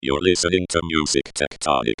You're listening to Music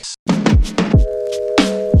Tectonics.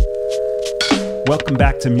 Welcome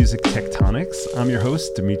back to Music Tectonics. I'm your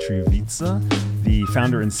host, Dmitri Vietze, the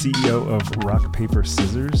founder and CEO of Rock, Paper,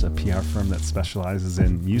 Scissors, a PR firm that specializes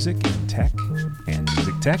in music and tech and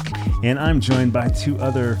music tech. And I'm joined by two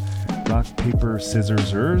other Rock, Paper,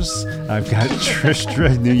 Scissorsers. I've got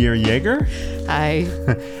Tristra Newyear Yeager. Hi.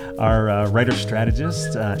 Our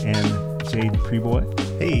writer-strategist, and Jade Prieboy.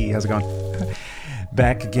 Hey, how's it going?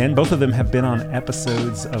 Back again. Both of them have been on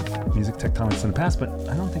episodes of Music Tectonics in the past, but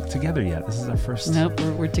I don't think together yet. This is our first. Nope,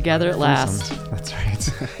 we're together at last. That's right.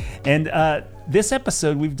 And this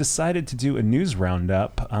episode, we've decided to do a news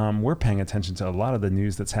roundup. We're paying attention to a lot of the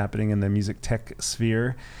news that's happening in the music tech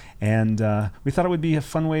sphere. And we thought it would be a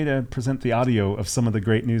fun way to present the audio of some of the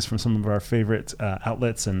great news from some of our favorite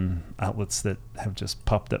outlets and outlets that have just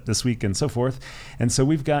popped up this week and so forth. And so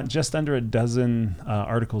we've got just under a dozen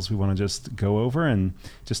articles we want to just go over and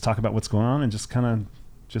just talk about what's going on and just kind of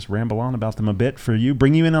just ramble on about them a bit for you,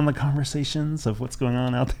 bring you in on the conversations of what's going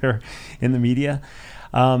on out there in the media.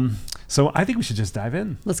 So I think we should just dive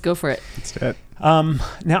in. Let's go for it. Let's do it.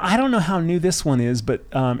 Now, I don't know how new this one is, but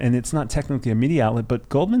and it's not technically a media outlet, but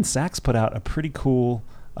Goldman Sachs put out a pretty cool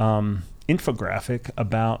infographic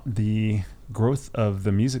about the growth of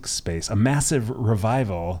the music space, a massive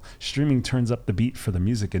revival. Streaming turns up the beat for the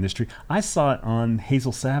music industry. I saw it on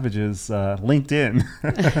Hazel Savage's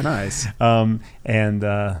LinkedIn. Nice. And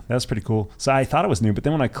that was pretty cool. So I thought it was new, but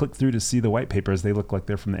then when I clicked through to see the white papers, they look like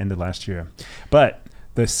they're from the end of last year. But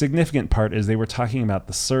the significant part is they were talking about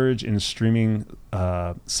the surge in streaming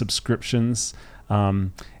subscriptions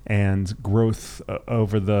and growth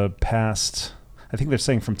over the past, I think they're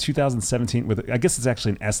saying from 2017, I guess it's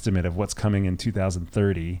actually an estimate of what's coming in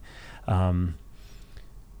 2030.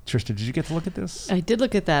 Trista, did you get to look at this? I did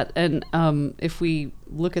look at that. And if we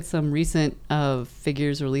look at some recent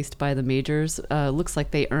figures released by the majors, looks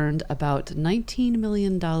like they earned about $19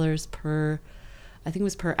 million per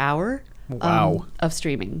hour. Wow. Of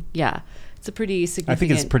streaming. Yeah. It's a pretty significant. I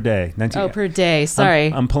think it's per day. Per day. Sorry.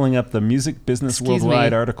 I'm pulling up the Music Business Excuse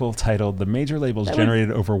Worldwide me. article titled "The Major Labels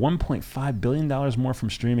Generated Over $1.5 billion more from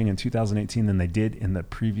streaming in 2018 than they did in the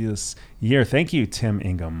previous year." Thank you, Tim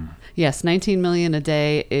Ingham. Yes, 19 million a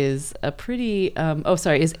day is a pretty.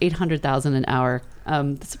 Is 800,000 an hour.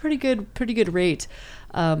 That's a pretty good rate,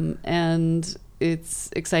 and it's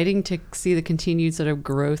exciting to see the continued sort of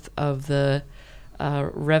growth of the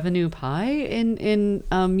revenue pie in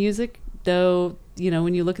music. Though,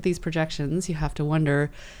 when you look at these projections, you have to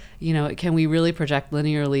wonder, can we really project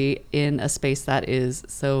linearly in a space that is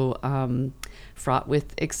so fraught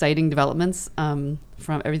with exciting developments,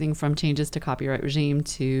 from everything from changes to copyright regime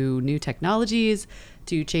to new technologies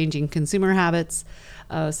to changing consumer habits.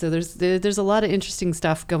 So there's a lot of interesting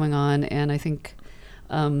stuff going on, and I think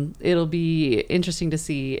it'll be interesting to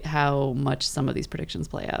see how much some of these predictions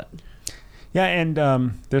play out. Yeah, and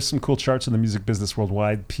there's some cool charts in the Music Business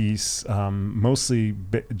Worldwide piece, mostly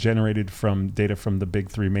generated from data from the big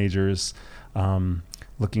three majors,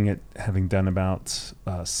 looking at having done about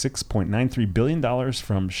 $6.93 billion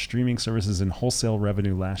from streaming services and wholesale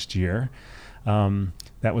revenue last year.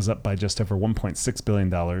 That was up by just over $1.6 billion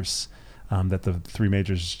that the three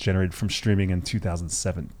majors generated from streaming in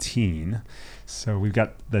 2017. So we've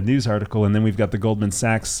got the news article, and then we've got the Goldman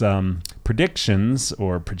Sachs predictions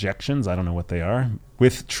or projections, I don't know what they are,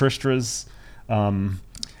 with Tristra's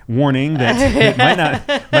warning that it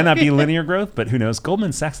might not be linear growth, but who knows?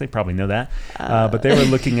 Goldman Sachs, they probably know that. But they were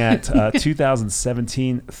looking at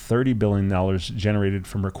 2017, $30 billion generated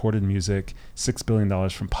from recorded music, $6 billion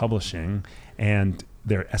from publishing, and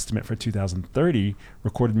their estimate for 2030,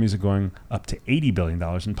 recorded music going up to $80 billion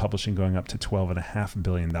and publishing going up to $12.5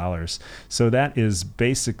 billion. So that is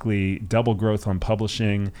basically double growth on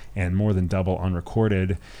publishing and more than double on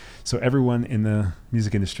recorded. So everyone in the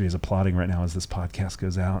music industry is applauding right now as this podcast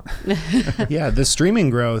goes out. Yeah, the streaming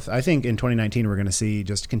growth, I think in 2019 we're going to see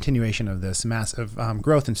just continuation of this massive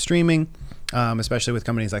growth in streaming, especially with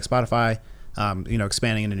companies like Spotify.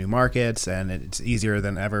 Expanding into new markets, and it's easier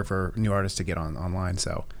than ever for new artists to get online.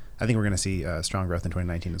 So I think we're going to see strong growth in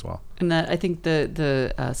 2019 as well. And that I think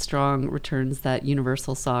the strong returns that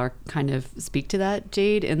Universal saw kind of speak to that,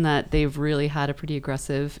 Jade, in that they've really had a pretty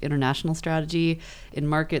aggressive international strategy in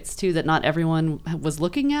markets too that not everyone was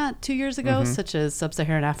looking at 2 years ago, such as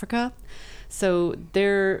Sub-Saharan Africa. So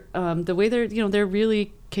they're the way they're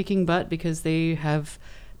really kicking butt because they have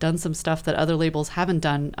done some stuff that other labels haven't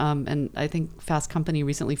done. And I think Fast Company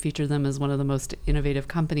recently featured them as one of the most innovative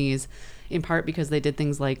companies, in part because they did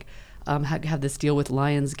things like have this deal with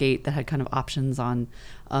Lionsgate that had kind of options on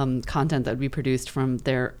content that would be produced from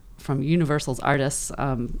their from Universal's artists.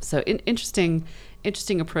 So interesting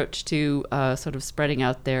approach to sort of spreading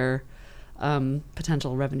out their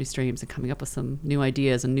potential revenue streams and coming up with some new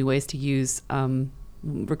ideas and new ways to use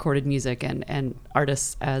recorded music and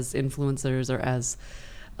artists as influencers or as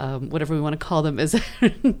whatever we want to call them as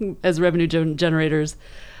as revenue generators.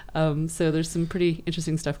 So there's some pretty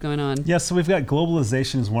interesting stuff going on. Yeah, so we've got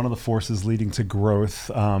globalization as one of the forces leading to growth.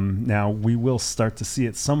 Now, we will start to see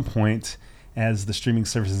at some point, as the streaming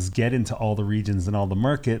services get into all the regions and all the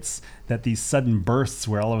markets, that these sudden bursts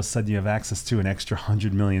where all of a sudden you have access to an extra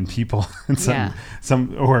 100 million people in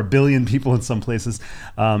some or a billion people in some places,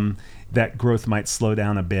 that growth might slow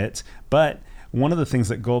down a bit. But one of the things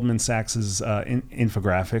that Goldman Sachs'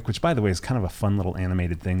 infographic, which by the way is kind of a fun little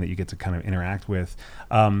animated thing that you get to kind of interact with,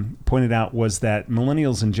 pointed out was that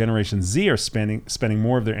millennials and Generation Z are spending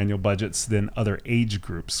more of their annual budgets than other age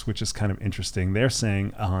groups, which is kind of interesting. They're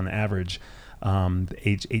saying on average, the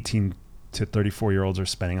age 18 to 34-year-olds are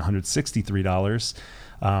spending $163,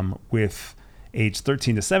 with age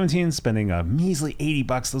 13 to 17 spending a measly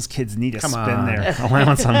 $80. Those kids need to spend their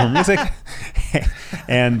allowance on more music.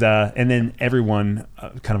 And then everyone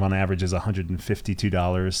kind of on average is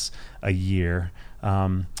 $152 a year.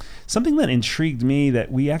 Something that intrigued me that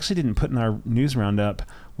we actually didn't put in our news roundup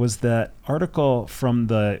was that article from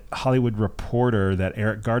the Hollywood Reporter that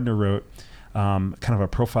Eric Gardner wrote, kind of a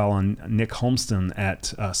profile on Nick Holmston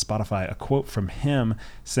at Spotify, a quote from him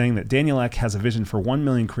saying that Daniel Ek has a vision for 1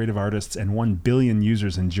 million creative artists and 1 billion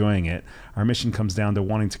users enjoying it. Our mission comes down to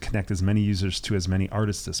wanting to connect as many users to as many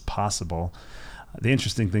artists as possible. The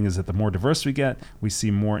interesting thing is that the more diverse we get, we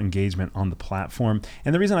see more engagement on the platform.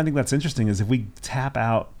 And the reason I think that's interesting is if we tap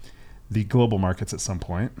out the global markets at some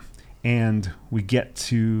point and we get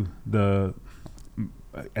to the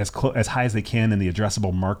as high as they can in the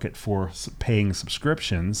addressable market for paying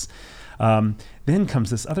subscriptions, then comes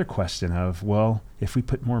this other question of, well, if we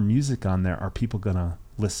put more music on there, are people going to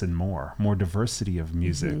listen more diversity of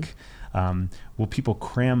music? Mm-hmm. Will people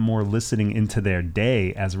cram more listening into their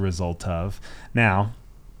day as a result of? Now,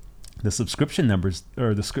 the subscription numbers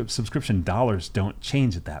or the subscription dollars don't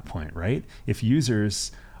change at that point, right? If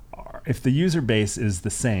the user base is the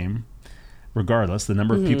same, regardless, the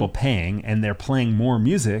number of people paying, and they're playing more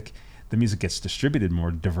music, the music gets distributed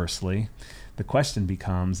more diversely. The question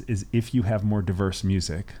becomes, is if you have more diverse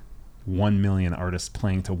music, 1 million artists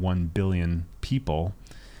playing to 1 billion people,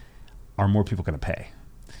 are more people going to pay?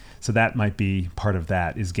 So that might be part of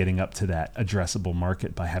that, is getting up to that addressable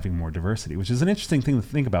market by having more diversity, which is an interesting thing to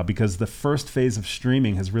think about, because the first phase of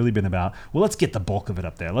streaming has really been about, well, let's get the bulk of it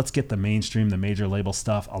up there. Let's get the mainstream, the major label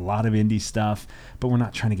stuff, a lot of indie stuff, but we're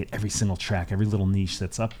not trying to get every single track, every little niche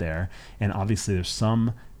that's up there. And obviously there's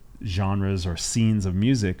some genres or scenes of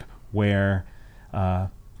music where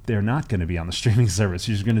they're not going to be on the streaming service.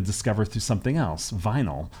 You're going to discover through something else: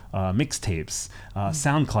 vinyl, mixtapes,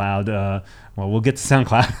 SoundCloud. Well, we'll get to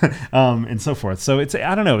SoundCloud and so forth. So it's,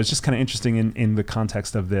 I don't know, it's just kind of interesting in the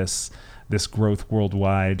context of this growth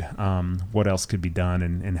worldwide, what else could be done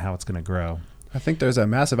and how it's going to grow. I think there's a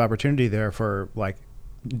massive opportunity there for like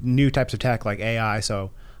new types of tech like AI. So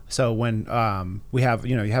when we have,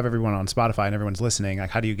 you have everyone on Spotify and everyone's listening, like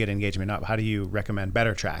how do you get engagement up? How do you recommend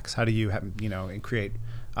better tracks? How do you have, and create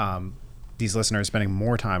these listeners spending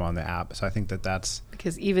more time on the app? So I think that's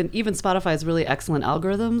because even Spotify's really excellent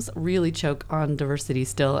algorithms really choke on diversity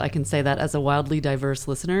still. I can say that as a wildly diverse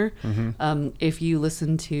listener. Mm-hmm. If you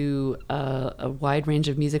listen to a wide range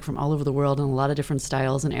of music from all over the world and a lot of different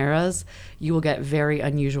styles and eras, you will get very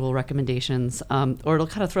unusual recommendations, or it'll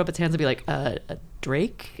kind of throw up its hands and be like,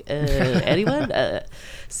 Drake, anyone?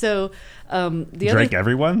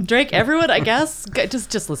 Drake everyone, I guess.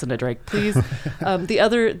 Just listen to Drake, please. The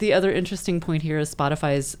other interesting point here is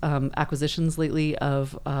Spotify's acquisitions lately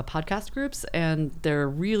of podcast groups, and their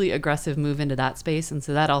really aggressive move into that space, and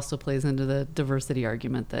so that also plays into the diversity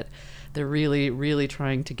argument that they're really, really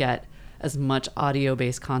trying to get as much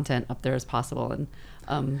audio-based content up there as possible. And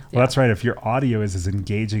well, that's right. If your audio is as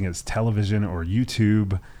engaging as television or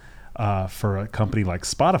YouTube, for a company like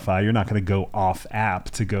Spotify, you're not going to go off app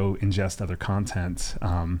to go ingest other content.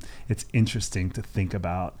 It's interesting to think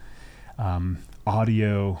about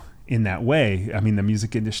audio in that way. I mean, the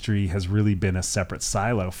music industry has really been a separate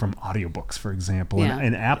silo from audiobooks, for example. Yeah.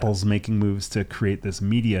 And Apple's making moves to create this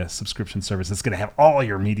media subscription service that's going to have all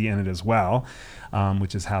your media in it as well,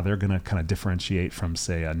 which is how they're going to kind of differentiate from,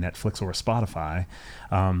 say, a Netflix or a Spotify.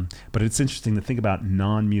 But it's interesting to think about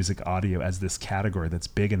non-music audio as this category that's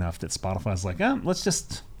big enough that Spotify's like, let's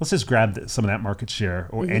just grab some of that market share,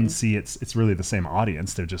 and see it's really the same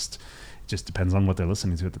audience. It just depends on what they're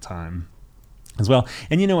listening to at the time. as well.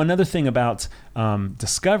 And another thing about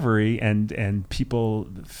discovery and people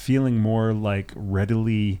feeling more like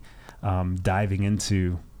readily diving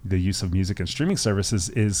into the use of music and streaming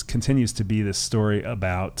services continues to be this story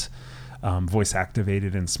about voice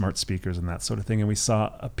activated and smart speakers and that sort of thing. And we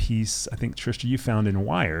saw a piece, I think, Tristra, you found in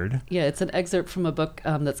Wired. Yeah, it's an excerpt from a book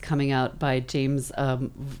that's coming out by James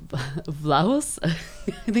Vlahos.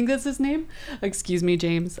 I think that's his name. Excuse me,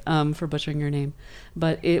 James, for butchering your name.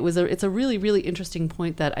 But it's a really, really interesting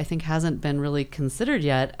point that I think hasn't been really considered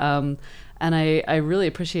yet. And I really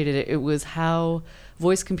appreciated it. It was how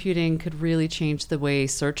voice computing could really change the way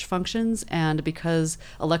search functions. And because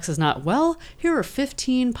Alexa's not, well, here are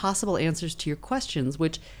 15 possible answers to your questions,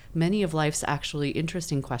 which many of life's actually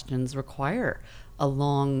interesting questions require a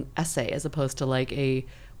long essay as opposed to like a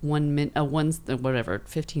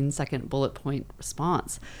 15-second bullet point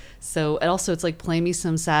response. So it's like, play me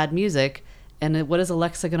some sad music. And what is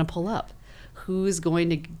Alexa going to pull up? Who's going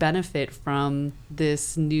to benefit from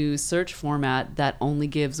this new search format that only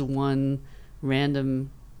gives one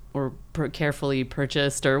random or carefully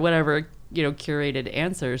purchased or whatever, curated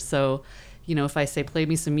answer? So, if I say, play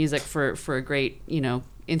me some music for a great,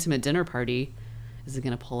 intimate dinner party, is it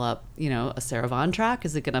going to pull up, a Sarah Vaughan track?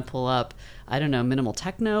 Is it going to pull up, I don't know, minimal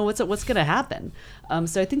techno? What's going to happen?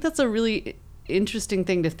 So I think that's a really interesting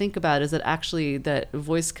thing to think about, is that actually that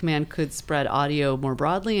voice command could spread audio more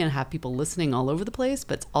broadly and have people listening all over the place,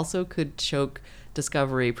 but also could choke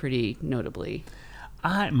discovery pretty notably.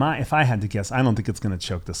 If I had to guess, I don't think it's going to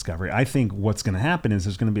choke discovery. I think what's going to happen is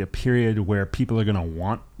there's going to be a period where people are going to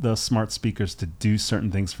want the smart speakers to do certain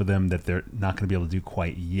things for them that they're not going to be able to do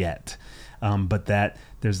quite yet. But that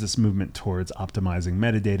there's this movement towards optimizing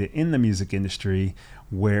metadata in the music industry,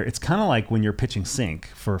 where it's kind of like when you're pitching sync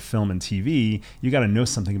for film and TV, you got to know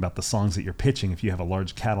something about the songs that you're pitching. If you have a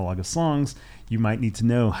large catalog of songs, you might need to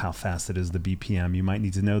know how fast it is, the BPM. You might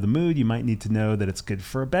need to know the mood. You might need to know that it's good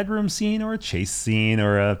for a bedroom scene or a chase scene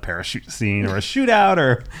or a parachute scene or a shootout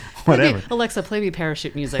or whatever. Alexa, play me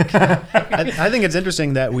parachute music. I think it's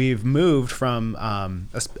interesting that we've moved from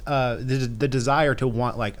the desire to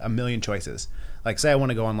want like a million choices. Like, say I want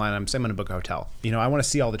to go online, I'm going to book a hotel. I want to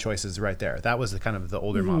see all the choices right there. That was the kind of the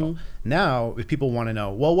older model. Now, if people want to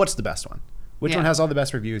know, well, what's the best one? Which one has all the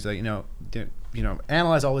best reviews? Like,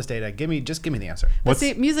 analyze all this data. Give me the answer. But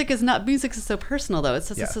see, music is so personal though. It's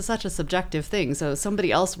such a subjective thing. So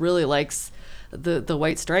somebody else really likes the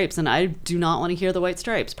White Stripes, and I do not want to hear the White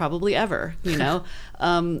Stripes probably ever. I like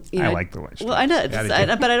the White Stripes. Well, I know,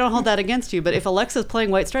 but I don't hold that against you. But if Alexa's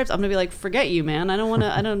playing White Stripes, I'm gonna be like, forget you, man. I don't want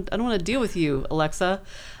to deal with you, Alexa.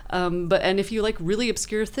 And if you like really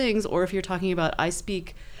obscure things, or if you're talking about, I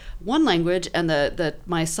speak one language and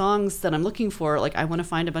my songs that I'm looking for, like I want to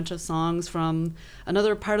find a bunch of songs from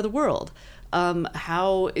another part of the world.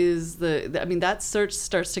 How is that search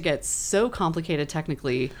starts to get so complicated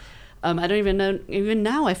technically. I don't even know. Even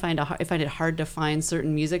now, I find it hard to find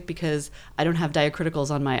certain music because I don't have diacriticals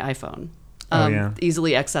on my iPhone.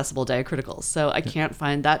 Easily accessible diacriticals, so I can't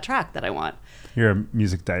find that track that I want. You're a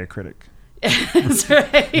music diacritic. That's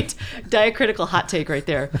right. Diacritical hot take right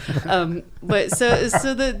there. But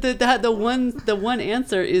so the one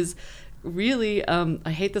answer is really, I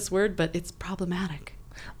hate this word, but it's problematic.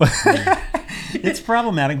 It's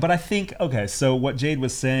problematic, but I think, okay, so what Jade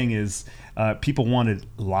was saying is people wanted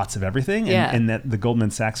lots of everything, and that the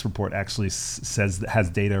Goldman Sachs report actually has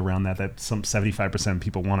data around that some 75% of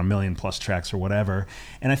people want 1 million plus tracks or whatever.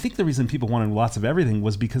 And I think the reason people wanted lots of everything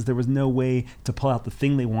was because there was no way to pull out the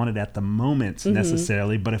thing they wanted at the moment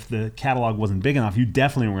necessarily, but if the catalog wasn't big enough, you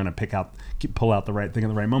definitely were going to pull out the right thing at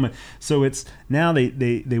the right moment. So it's now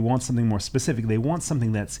they want something more specific. They want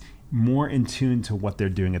something that's more in tune to what they're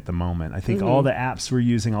doing at the moment. I think all the apps we're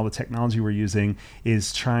using, all the technology we're using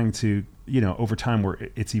is trying to, over time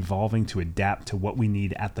it's evolving to adapt to what we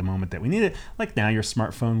need at the moment that we need it. Like now your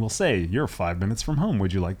smartphone will say, you're 5 minutes from home.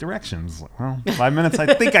 Would you like directions? Well, 5 minutes,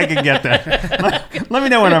 I think I can get there. Let me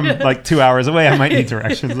know when I'm like 2 hours away. I might need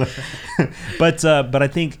directions. But I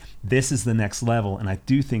think this is the next level, and I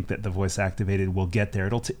do think that the voice activated will get there.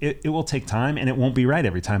 It will take time, and it won't be right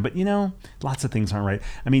every time. But lots of things aren't right.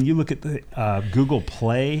 I mean, you look at the Google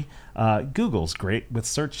Play. Google's great with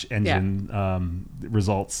search engine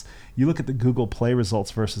results. You look at the Google Play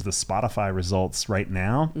results versus the Spotify results right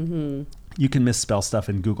now. you can misspell stuff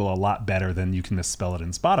in Google a lot better than you can misspell it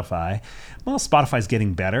in Spotify. Well, Spotify's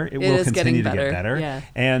getting better. It will continue to get better. Yeah.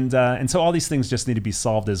 And so all these things just need to be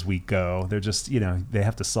solved as we go. They're just, they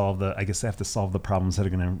have to solve the problems that are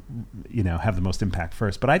going to, have the most impact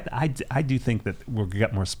first. But I do think that we'll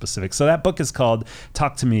get more specific. So that book is called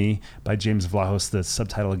Talk to Me by James Vlahos. The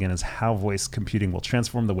subtitle again is How Voice Computing Will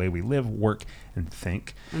Transform the Way We Live, Work, and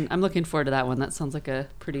Think. I'm looking forward to that one. That sounds like a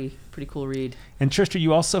pretty cool read. And Tristra,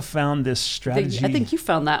 you also found this strategy. I think you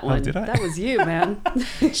found that one. Oh, did I? That was you, man.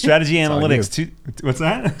 Strategy analytics. What's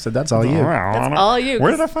that? So that's all you. That's all you.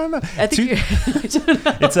 Where did I find that? I think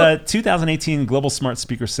It's a 2018 global smart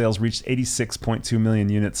speaker sales reached 86.2 million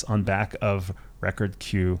units on back of record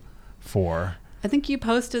Q4. I think you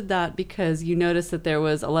posted that because you noticed that there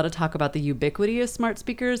was a lot of talk about the ubiquity of smart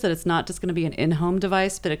speakers, that it's not just going to be an in-home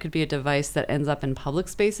device, but it could be a device that ends up in public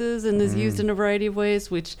spaces and is used in a variety of ways,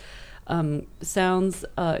 which sounds,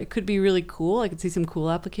 it could be really cool. I could see some cool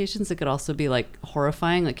applications. It could also be like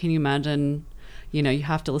horrifying. Like, can you imagine, you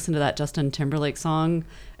have to listen to that Justin Timberlake song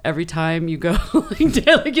every time you go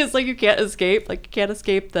it's like you can't escape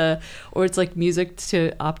or it's like music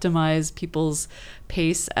to optimize people's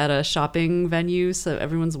pace at a shopping venue, so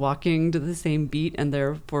everyone's walking to the same beat and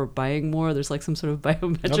therefore buying more. There's like some sort of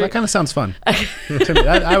biometric. Oh, that kind of sounds fun. I'd be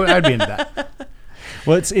into that.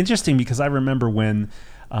 Well, it's interesting because I remember when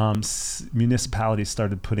municipalities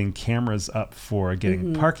started putting cameras up for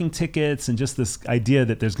getting parking tickets, and just this idea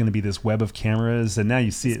that there's going to be this web of cameras, and now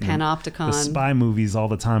you see it in panopticon, the spy movies all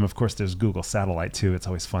the time. Of course, there's Google Satellite too. It's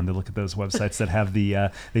always fun to look at those websites that have the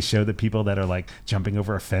they show the people that are like jumping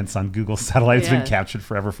over a fence on Google Satellite. It's been captured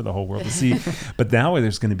forever for the whole world to see. But now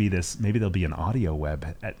there's going to be this, maybe there'll be an audio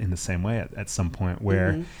web in the same way at some point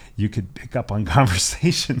where you could pick up on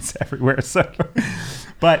conversations everywhere. So,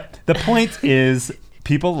 but the point is,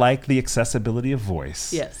 people like the accessibility of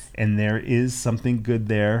voice. Yes. And there is something good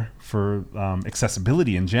there for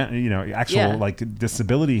accessibility and like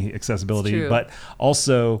disability accessibility, but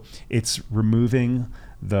also it's removing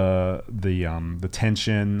the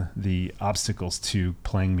tension, the obstacles to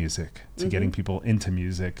playing music, to getting people into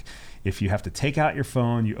music. If you have to take out your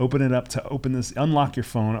phone, you open it up to unlock your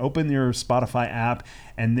phone, open your Spotify app,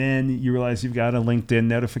 and then you realize you've got a LinkedIn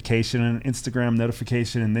notification and an Instagram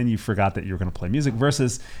notification, and then you forgot that you were going to play music,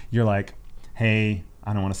 versus you're like, hey,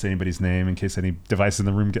 I don't want to say anybody's name in case any device in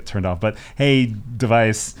the room get turned off, but hey,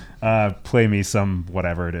 device, play me some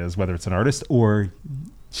whatever it is, whether it's an artist or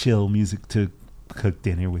chill music to cook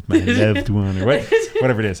dinner with my loved one, or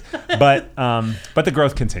whatever it is. But the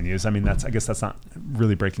growth continues. I mean, I guess that's not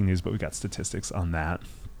really breaking news, but we got statistics on that.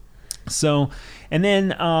 So, and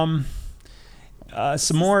then some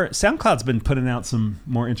more. SoundCloud's been putting out some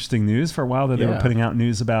more interesting news for a while. That they were putting out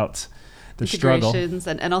news about the struggle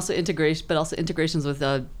and also integrations with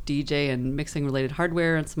DJ and mixing related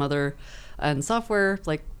hardware and some other and software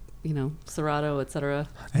like Serato, etc.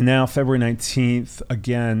 And now February 19th,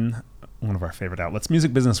 again, one of our favorite outlets,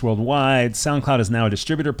 Music Business Worldwide. SoundCloud is now a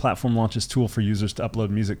distributor platform, launches tool for users to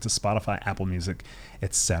upload music to Spotify, Apple Music,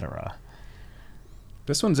 etc.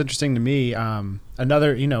 This one's interesting to me.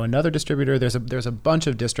 Another distributor. There's a bunch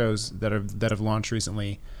of distros that have launched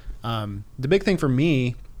recently. The big thing for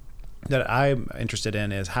me that I'm interested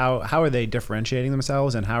in is how are they differentiating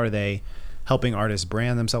themselves, and how are they helping artists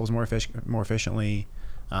brand themselves more efficiently.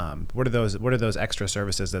 What are those extra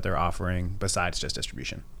services that they're offering besides just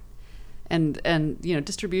distribution? And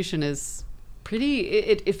distribution is pretty,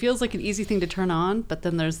 it feels like an easy thing to turn on, but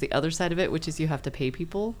then there's the other side of it, which is you have to pay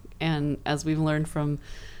people. And as we've learned from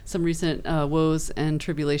some recent woes and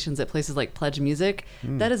tribulations at places like Pledge Music,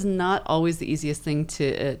 that is not always the easiest thing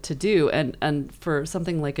to do. And for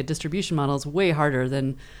something like a distribution model is way harder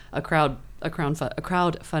than a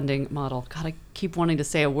crowdfunding model. God, I keep wanting to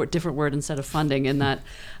say a different word instead of funding in that.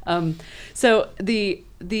 So the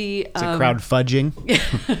is it crowd fudging?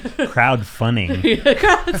 Crowdfunding.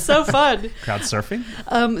 It's so fun. Crowd surfing.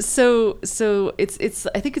 So it's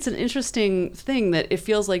I think it's an interesting thing that it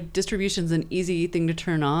feels like distribution's an easy thing to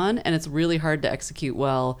turn on, and it's really hard to execute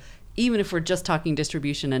well, even if we're just talking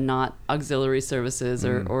distribution and not auxiliary services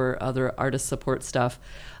or other artist support stuff.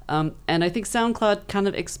 And I think SoundCloud kind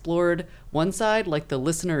of explored one side, like the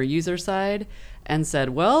listener or user side, and said,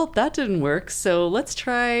 well, that didn't work, so let's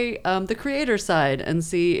try the creator side and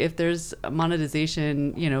see if there's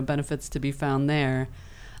monetization, benefits to be found there.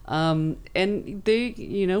 And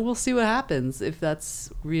they, we'll see what happens, if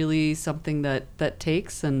that's really something that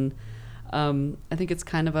takes. And I think it's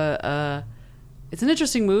kind of a it's an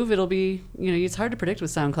interesting move. It'll be, it's hard to predict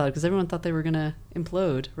with SoundCloud because everyone thought they were going to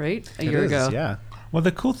implode, right? A year ago. Yeah. Well,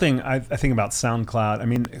 the cool thing I think about SoundCloud,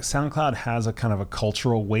 SoundCloud has a kind of a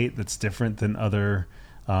cultural weight that's different than other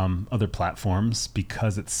platforms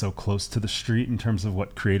because it's so close to the street in terms of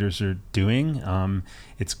what creators are doing.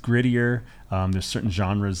 It's grittier. There's certain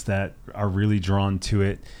genres that are really drawn to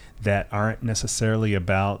it that aren't necessarily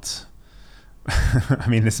about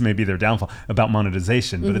this may be their downfall, about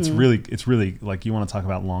monetization, but it's really like, you want to talk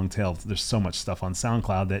about long tail. There's so much stuff on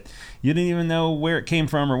SoundCloud that you didn't even know where it came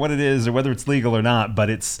from or what it is or whether it's legal or not,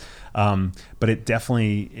 but it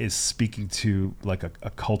definitely is speaking to like a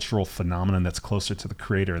cultural phenomenon that's closer to the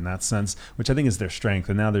creator in that sense, which I think is their strength.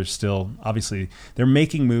 And now there's still, obviously, they're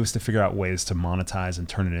making moves to figure out ways to monetize and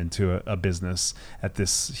turn it into a business at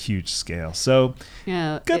this huge scale. So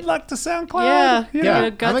good luck to SoundCloud.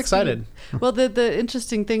 Yeah, I'm excited. Well, the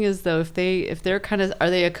interesting thing is, though, if they're kind of, are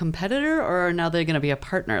they a competitor or are now they going to be a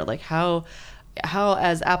partner? Like how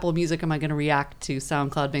as Apple Music am I going to react to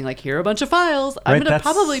SoundCloud being like, here are a bunch of files? I'm going to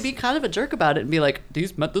probably be kind of a jerk about it and be like,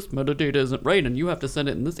 this metadata isn't right and you have to send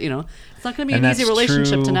it in this, it's not going to be an easy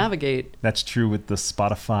relationship to navigate. That's true with the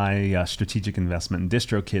Spotify strategic investment in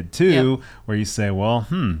DistroKid too, where you say, well,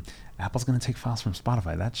 Apple's going to take files from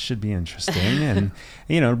Spotify. That should be interesting. And,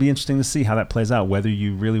 it'll be interesting to see how that plays out, whether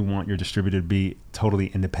you really want your distributor to be totally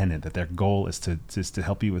independent, that their goal is to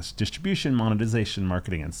help you with distribution, monetization,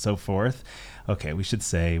 marketing, and so forth. Okay, we should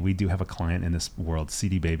say we do have a client in this world.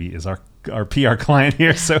 CD Baby is our PR client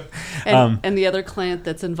here. So, and the other client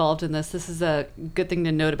that's involved in this is a good thing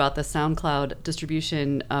to note about the SoundCloud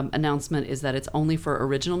distribution announcement, is that it's only for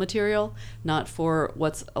original material, not for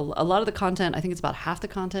what's a lot of the content. I think it's about half the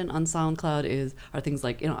content on SoundCloud are things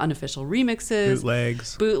like unofficial remixes,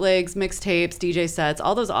 bootlegs, mixtapes, DJ sets,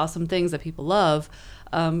 all those awesome things that people love,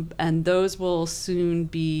 and those will soon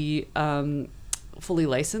be fully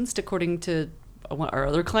licensed according to our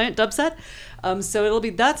other client, Dubset. So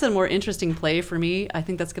that's a more interesting play for me. I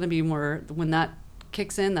think that's going to be more, when that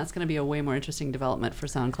kicks in, that's going to be a way more interesting development for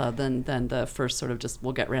SoundCloud than the first sort of just,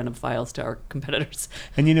 we'll get random files to our competitors.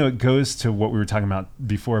 And it goes to what we were talking about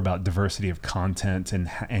before about diversity of content,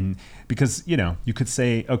 and because you could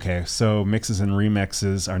say, okay, so mixes and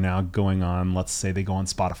remixes are now going on, let's say they go on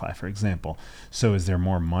Spotify, for example. So is there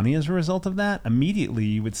more money as a result of that? Immediately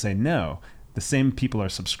you would say no. The same people are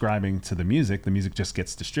subscribing to the music just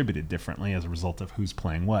gets distributed differently as a result of who's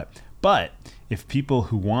playing what. But if people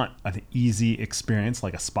who want an easy experience,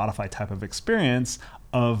 like a Spotify type of experience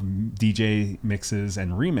of DJ mixes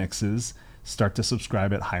and remixes, start to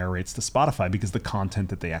subscribe at higher rates to Spotify because the content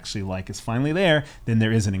that they actually like is finally there, then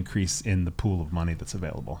there is an increase in the pool of money that's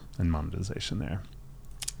available and monetization there.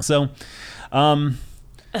 So,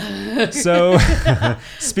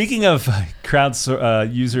 speaking of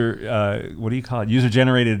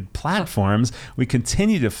user-generated platforms, we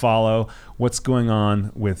continue to follow what's going on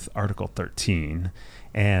with Article 13,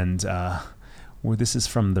 and this is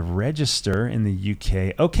from the Register in the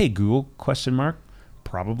UK. Okay, Google ?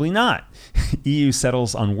 Probably not. EU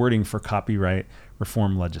settles on wording for copyright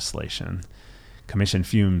reform legislation. Commission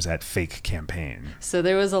fumes at fake campaign. So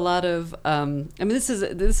there was a lot of,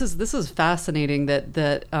 this was fascinating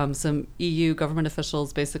that some EU government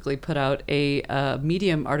officials basically put out a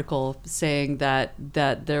Medium article saying that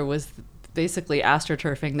there was basically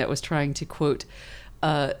astroturfing that was trying to, quote,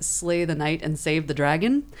 slay the knight and save the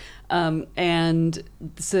dragon, and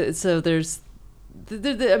so there's.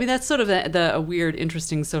 That's sort of a weird,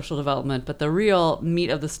 interesting social development, but the real meat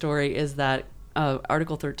of the story is that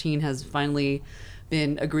Article 13 has finally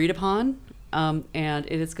been agreed upon, and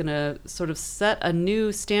it is going to sort of set a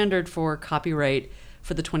new standard for copyright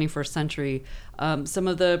for the 21st century. Some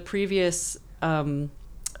of the previous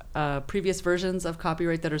versions of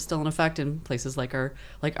copyright that are still in effect in places like our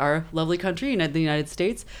lovely country, the United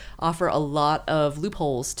States, offer a lot of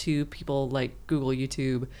loopholes to people like Google,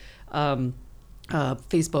 YouTube,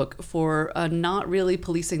 Facebook, for not really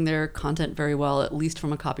policing their content very well, at least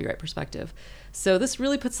from a copyright perspective. So this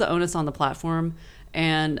really puts the onus on the platform,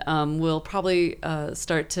 and will probably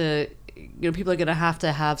start to, people are going to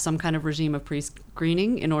have some kind of regime of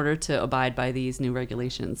pre-screening in order to abide by these new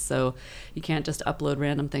regulations. So you can't just upload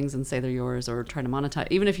random things and say they're yours or try to monetize.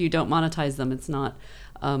 Even if you don't monetize them, it's not.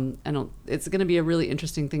 It's going to be a really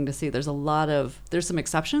interesting thing to see. There's some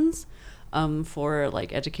exceptions. For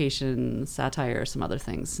like education, satire, some other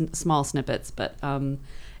things, small snippets, but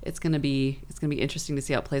it's going to be interesting to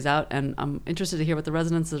see how it plays out, and I'm interested to hear what the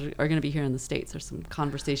residents are going to be here in the States. There's some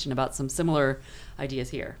conversation about some similar ideas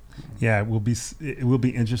here. Yeah, it will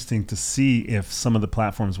be interesting to see if some of the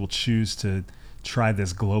platforms will choose to try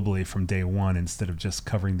this globally from day one instead of just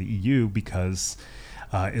covering the EU, because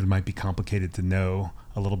it might be complicated to know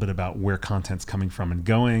a little bit about where content's coming from and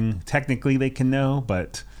going. Technically, they can know,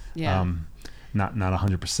 but not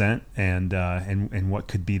 100%. And what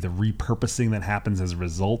could be the repurposing that happens as a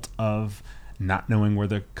result of not knowing where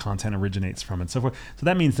the content originates from and so forth. So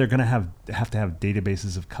that means they're going to have to have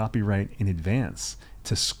databases of copyright in advance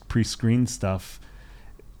to pre-screen stuff,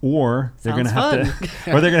 or they're going to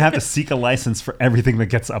have to seek a license for everything that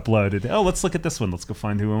gets uploaded. Oh, let's look at this one. Let's go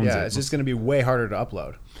find who owns it. Yeah, it's just going to be way harder to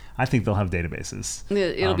upload. I think they'll have databases.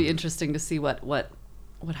 It'll be interesting to see what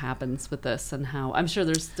happens with this and how. I'm sure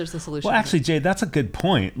there's a solution. Well, actually, Jade, that's a good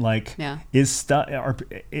point. Like,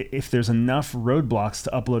 if there's enough roadblocks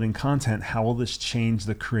to uploading content, how will this change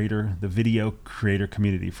the video creator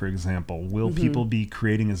community, for example? Will people be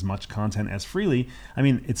creating as much content as freely? I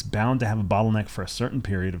mean, it's bound to have a bottleneck for a certain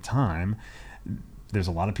period of time. There's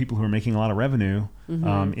a lot of people who are making a lot of revenue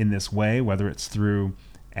in this way, whether it's through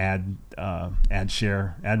ad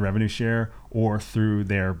revenue share, or through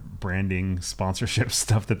their branding sponsorship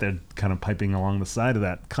stuff that they're kind of piping along the side of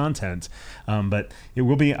that content. But it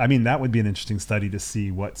will be, that would be an interesting study to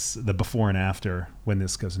see what's the before and after when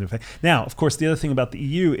this goes into effect. Now, of course, the other thing about the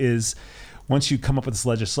EU is once you come up with this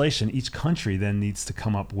legislation, each country then needs to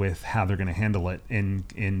come up with how they're going to handle it in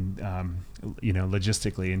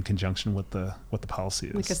logistically in conjunction with the policy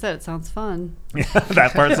is. Like I said, it sounds fun. Yeah,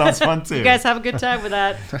 that part sounds fun too. You guys have a good time with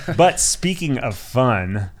that. But speaking of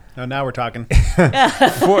fun. Oh, now we're talking.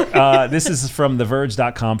 This is from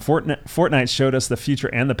TheVerge.com. Fortnite showed us the future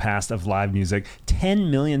and the past of live music.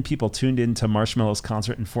 10 million people tuned into Marshmello's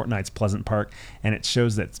concert in Fortnite's Pleasant Park, and it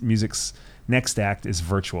shows that music's next act is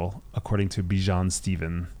virtual, according to Bijan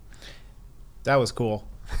Steven. That was cool.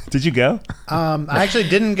 Did you go? I actually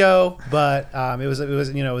didn't go, but it was a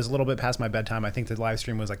little bit past my bedtime. I think the live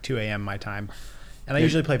stream was like 2 a.m. my time. And I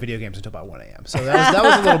usually play video games until about 1 a.m. So that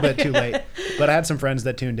was a little bit too late. But I had some friends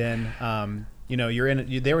that tuned in.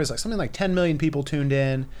 There was like something like 10 million people tuned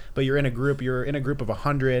in, but you're in a group of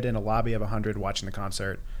 100 in a lobby of 100 watching the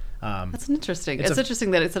concert. That's interesting. It's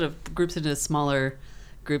interesting that it sort of groups into smaller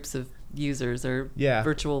groups of users or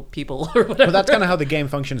virtual people or whatever. Well, that's kind of how the game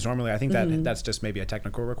functions normally. I think that's just maybe a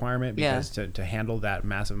technical requirement because to handle that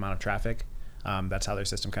massive amount of traffic, that's how their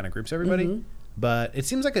system kind of groups everybody. But it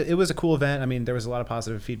seems like it was a cool event. I mean, there was a lot of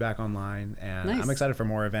positive feedback online, and I'm excited for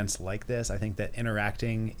more events like this. I think that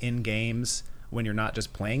interacting in games when you're not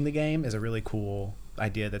just playing the game is a really cool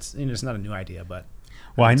idea. That's it's not a new idea, but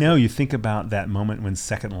well, I know you think about that moment when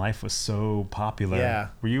Second Life was so popular. Yeah,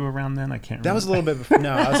 were you around then? I can't remember. That was a little bit before.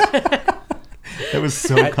 No, that was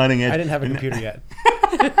so cutting edge. I didn't have a computer yet.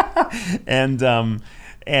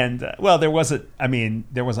 Well, there was I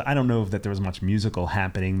don't know that there was much musical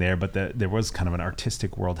happening there, but there was kind of an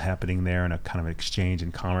artistic world happening there and a kind of exchange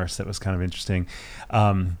and commerce that was kind of interesting.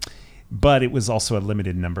 But it was also a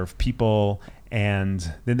limited number of people.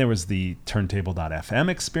 And then there was the turntable.fm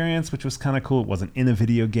experience, which was kind of cool. It wasn't in a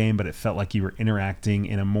video game, but it felt like you were interacting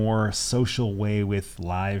in a more social way with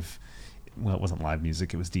live. Well, it wasn't live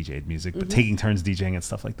music; it was DJ'd music, but taking turns DJing and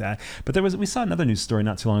stuff like that. But we saw another news story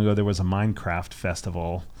not too long ago. There was a Minecraft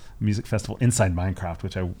festival, music festival inside Minecraft,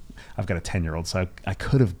 which I've got a 10-year-old, so I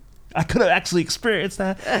could have actually experienced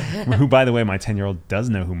that. Who, by the way, my 10-year-old does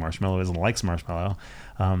know who Marshmello is and likes Marshmello.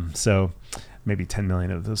 So maybe 10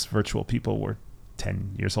 million of those virtual people were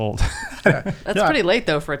 10 years old. That's pretty late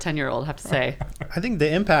though for a 10-year-old, I have to say. I think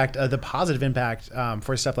the impact, the positive impact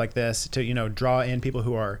for stuff like this to draw in people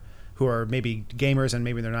who are maybe gamers and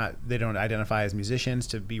maybe they don't identify as musicians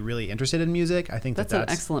to be really interested in music. I think that's an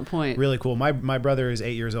excellent point. Really cool. My brother is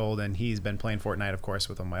 8 years old and he's been playing Fortnite, of course,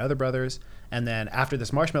 with all my other brothers. And then after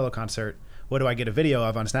this Marshmello concert, what do I get a video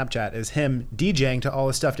of on Snapchat is him DJing to all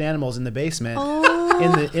the stuffed animals in the basement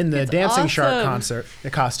in the Dancing Shark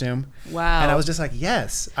costume. Wow. And I was just like,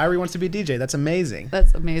 yes, Irie wants to be a DJ. That's amazing.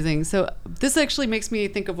 That's amazing. So this actually makes me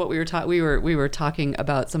think of what we were talking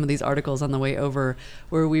about some of these articles on the way over,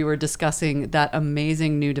 where we were discussing that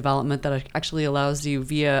amazing new development that actually allows you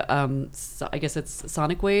via I guess it's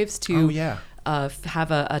sonic waves to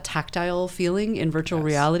have a tactile feeling in virtual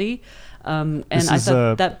reality. And I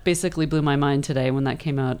thought that basically blew my mind today when that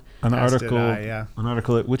came out. An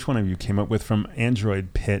article which one of you came up with from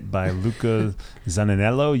Android Pit by Luca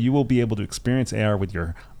Zananello. You will be able to experience AR with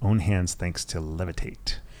your own hands thanks to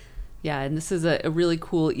Levitate. Yeah, and this is a really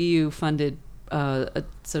cool EU-funded a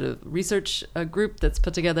sort of research group that's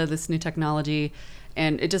put together this new technology.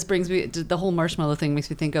 And it just brings me, the whole Marshmello thing makes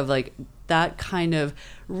me think of like that kind of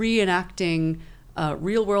reenacting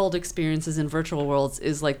real world experiences in virtual worlds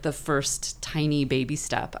is like the first tiny baby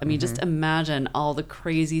step. I mean, just imagine all the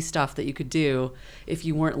crazy stuff that you could do if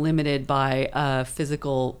you weren't limited by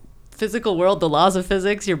physical world, the laws of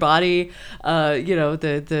physics, your body,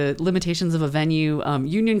 the limitations of a venue,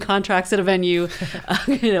 union contracts at a venue,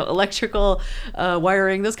 electrical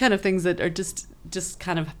wiring, those kind of things that are just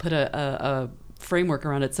kind of put a framework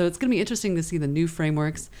around it. So it's going to be interesting to see the new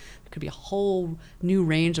frameworks. There could be a whole new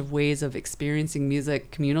range of ways of experiencing music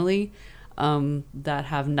communally that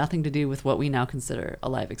have nothing to do with what we now consider a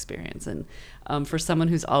live experience. And for someone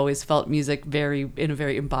who's always felt music in a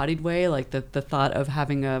very embodied way, like the thought of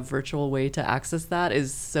having a virtual way to access that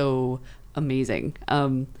is so amazing.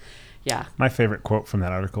 Yeah. My favorite quote from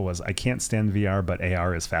that article was, "I can't stand VR, but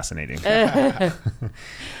AR is fascinating."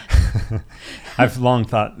 I've long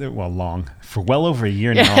thought, for well over a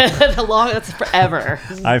year now. That's forever.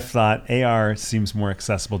 I've thought AR seems more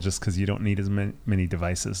accessible just because you don't need as many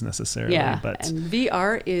devices necessarily. Yeah, but and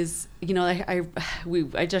VR is,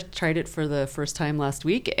 I just tried it for the first time last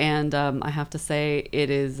week, and I have to say it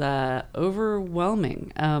is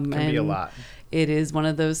overwhelming. Can be a lot. It is one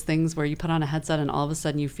of those things where you put on a headset and all of a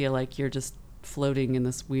sudden you feel like you're just floating in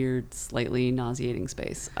this weird, slightly nauseating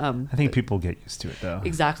space. I think people get used to it, though.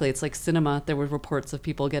 Exactly. It's like cinema. There were reports of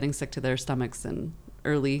people getting sick to their stomachs in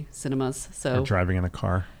early cinemas. Or driving in a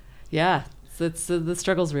car. Yeah. The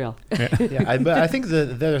struggle's real. But I think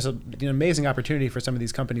there's an amazing opportunity for some of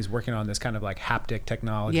these companies working on this kind of like haptic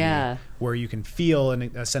technology, where you can feel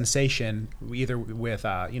a sensation either with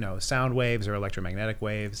sound waves or electromagnetic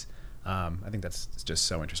waves. I think that's just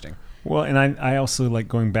so interesting. Well, and I also like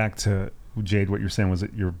going back to Jade. What you're saying, was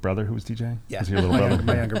it your brother who was DJing? Yeah, was your little brother?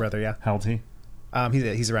 My younger brother. Yeah. How old is he?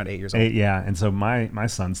 He's around 8 years old. 8, yeah. And so my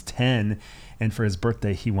son's 10, and for his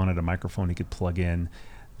birthday, he wanted a microphone he could plug in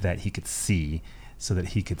that he could see, so that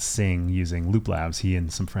he could sing using Loop Labs. He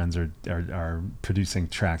and some friends are producing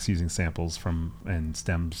tracks using samples and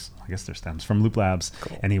stems. I guess they're stems from Loop Labs.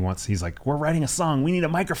 Cool. And he's like, "We're writing a song. We need a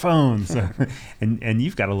microphone." So, and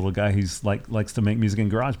you've got a little guy who's likes to make music in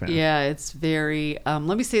GarageBand. Yeah, it's very.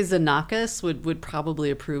 Let me say, Xenakis would probably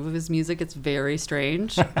approve of his music. It's very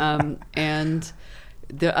strange, and.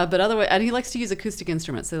 But otherwise, and he likes to use acoustic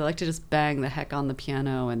instruments, so they like to just bang the heck on the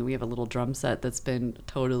piano, and we have a little drum set that's being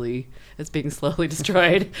slowly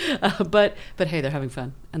destroyed. But hey, they're having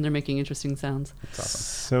fun, and they're making interesting sounds. That's awesome.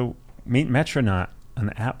 So meet Metronaut, an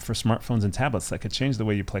app for smartphones and tablets that could change the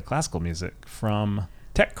way you play classical music, from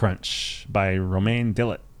TechCrunch by Romain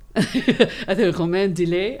Dillet. I think Romain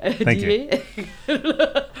Dillet. Thank you.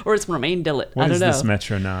 Or it's Romain Dillet. What I don't is know. this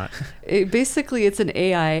Metronaut? Basically, it's an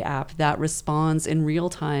AI app that responds in real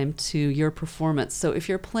time to your performance. So if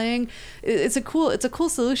you're playing, it's a cool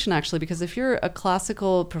solution actually, because if you're a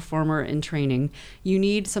classical performer in training, you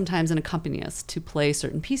need sometimes an accompanist to play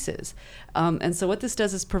certain pieces. And so what this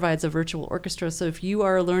does is provides a virtual orchestra. So if you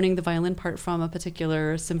are learning the violin part from a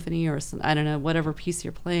particular symphony or whatever piece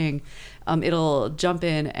you're playing, it'll jump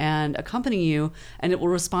in and accompany you, and it will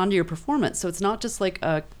respond to your performance. So it's not just like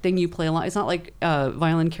a thing you play along. It's not like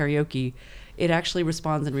violin karaoke. It actually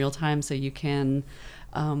responds in real time, so you can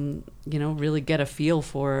really get a feel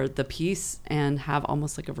for the piece and have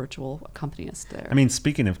almost like a virtual accompanist there. I mean,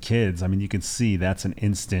 speaking of kids, you can see that's an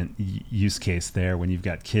instant use case there when you've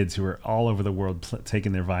got kids who are all over the world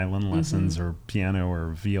taking their violin lessons or piano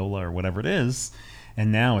or viola or whatever it is. And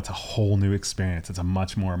now it's a whole new experience. It's a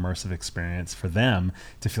much more immersive experience for them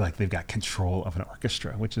to feel like they've got control of an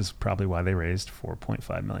orchestra, which is probably why they raised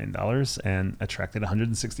 $4.5 million and attracted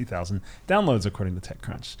 160,000 downloads, according to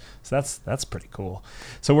TechCrunch. So that's pretty cool.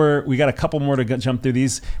 So we got a couple more to jump through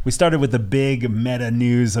these. We started with the big meta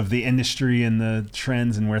news of the industry and the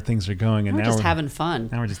trends and where things are going. And now we're just having fun.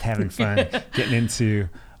 Now we're just having fun, getting into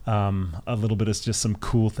a little bit of just some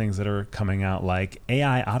cool things that are coming out, like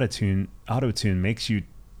AI autotune makes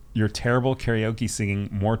your terrible karaoke singing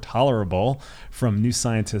more tolerable, from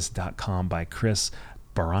newscientist.com by Chris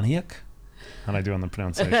Baraniuk. How'd I do on the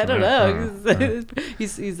pronunciation? I don't know.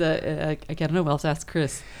 He's I don't know. We'll have to ask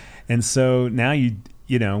Chris. And so now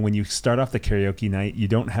when you start off the karaoke night, you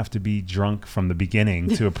don't have to be drunk from the beginning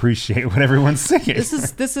to appreciate what everyone's singing.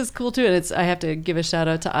 This is cool too, and I have to give a shout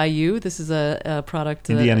out to IU. This is a product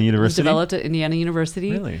Indiana University? Developed at Indiana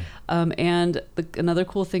University. Really? And another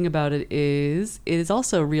cool thing about it is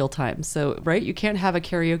also real time. So you can't have a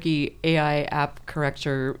karaoke AI app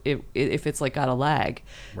corrector if it's like got a lag.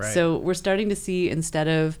 Right. So we're starting to see, instead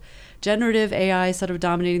of generative AI sort of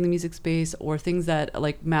dominating the music space, or things that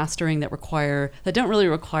like mastering that don't really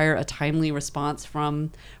require a timely response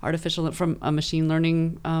from a machine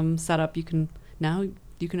learning setup, you can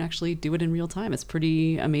actually do it in real time. It's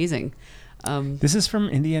pretty amazing. This is from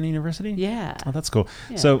Indiana University? Yeah. Oh, that's cool.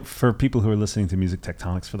 Yeah. So for people who are listening to Music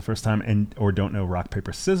Tectonics for the first time or don't know Rock,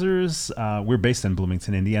 Paper, Scissors, we're based in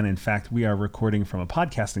Bloomington, Indiana. In fact, we are recording from a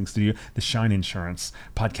podcasting studio, the Shine Insurance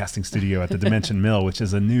podcasting studio at the Dimension Mill, which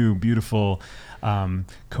is a new, beautiful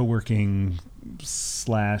co-working /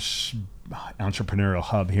 entrepreneurial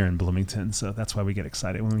hub here in Bloomington. So that's why we get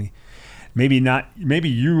excited when we maybe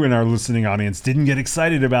you and our listening audience didn't get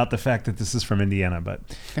excited about the fact that this is from Indiana, but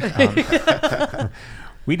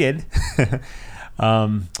we did.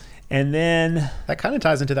 And then that kind of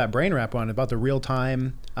ties into that brain wrap one about the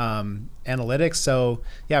real-time analytics. So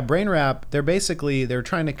yeah, brain wrap, they're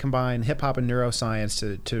trying to combine hip hop and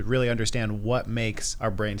neuroscience to really understand what makes our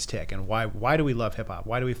brains tick and why do we love hip hop?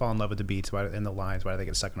 Why do we fall in love with the beats and the lines? Why do they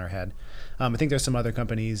get stuck in our head? I think there's some other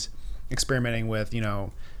companies experimenting with,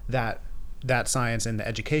 that science in the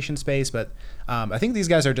education space, but I think these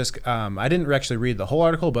guys are just, I didn't actually read the whole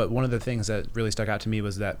article, but one of the things that really stuck out to me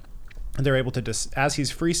was that they're able to, as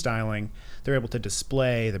he's freestyling, they're able to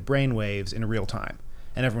display the brain waves in real time,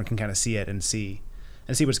 and everyone can kind of see it and see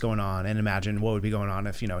what's going on and imagine what would be going on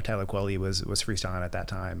if, Tyler Quelly was freestyling at that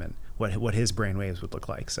time and what his brain waves would look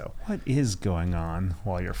like. So what is going on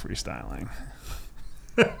while you're freestyling?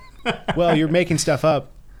 Well, you're making stuff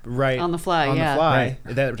up right on the fly, right.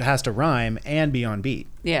 That has to rhyme and be on beat.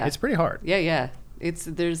 Yeah, it's pretty hard. Yeah. We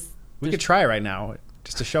could try right now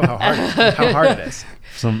just to show how hard it is.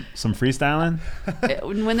 Some freestyling.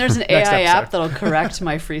 When there's an AI app that'll correct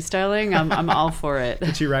my freestyling, I'm all for it.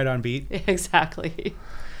 Get you right on beat. Exactly.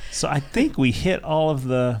 So I think we hit all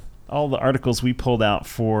the articles we pulled out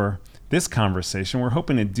for this conversation. We're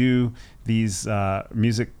hoping to do these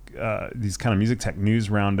these kind of music tech news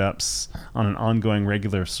roundups on an ongoing,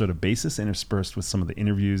 regular sort of basis, interspersed with some of the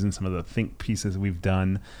interviews and some of the think pieces we've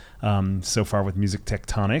done so far with Music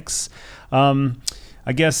Tectonics.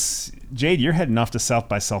 I guess, Jade, you're heading off to South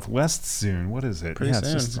by Southwest soon. What is it? Pretty soon,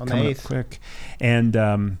 it's just on the coming up 8th. quick. And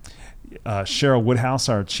Cheryl Woodhouse,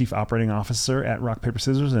 our Chief Operating Officer at Rock, Paper,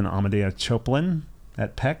 Scissors, and Amadea Choplin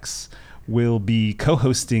at PEX, will be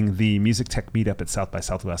co-hosting the Music Tech Meetup at South by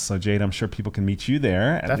Southwest. So, Jade, I'm sure people can meet you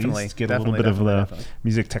there. At least get a little bit of the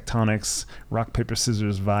Music Tectonics Rock, Paper,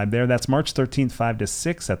 Scissors vibe there. That's March 13th, 5 to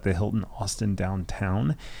 6 at the Hilton Austin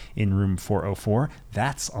downtown in room 404.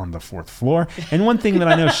 That's on the 4th floor. And one thing that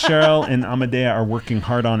I know Cheryl and Amadea are working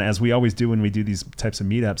hard on, as we always do when we do these types of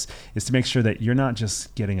meetups, is to make sure that you're not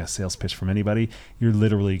just getting a sales pitch from anybody. You're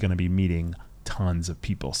literally going to be meeting tons of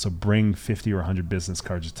people. So bring 50 or 100 business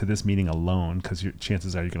cards to this meeting alone, because your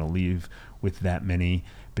chances are you're going to leave with that many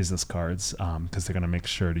business cards, because they're going to make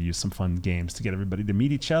sure to use some fun games to get everybody to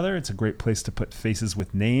meet each other. It's a great place to put faces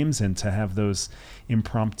with names and to have those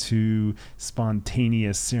impromptu,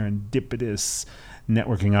 spontaneous, serendipitous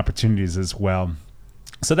networking opportunities as well.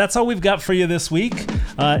 So that's all we've got for you this week.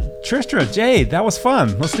 Tristra, Jade, that was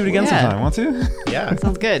fun. Let's do it again sometime. Want to? Yeah.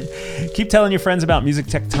 Sounds good. Keep telling your friends about Music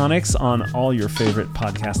Tectonics on all your favorite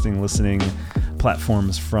podcasting listening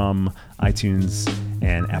platforms, from iTunes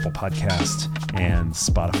and Apple Podcast and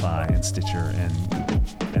Spotify and Stitcher and Google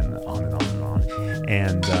and on and on and on.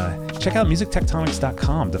 And check out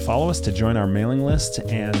musictectonics.com to follow us, to join our mailing list,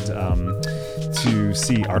 and to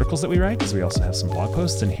see articles that we write, because we also have some blog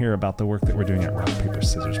posts, and hear about the work that we're doing at Rock, Paper,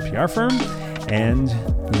 Scissors PR firm. And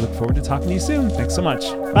we look forward to talking to you soon. Thanks so much.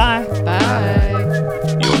 Bye.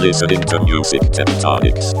 Bye. You're listening to Music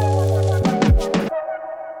Tectonics.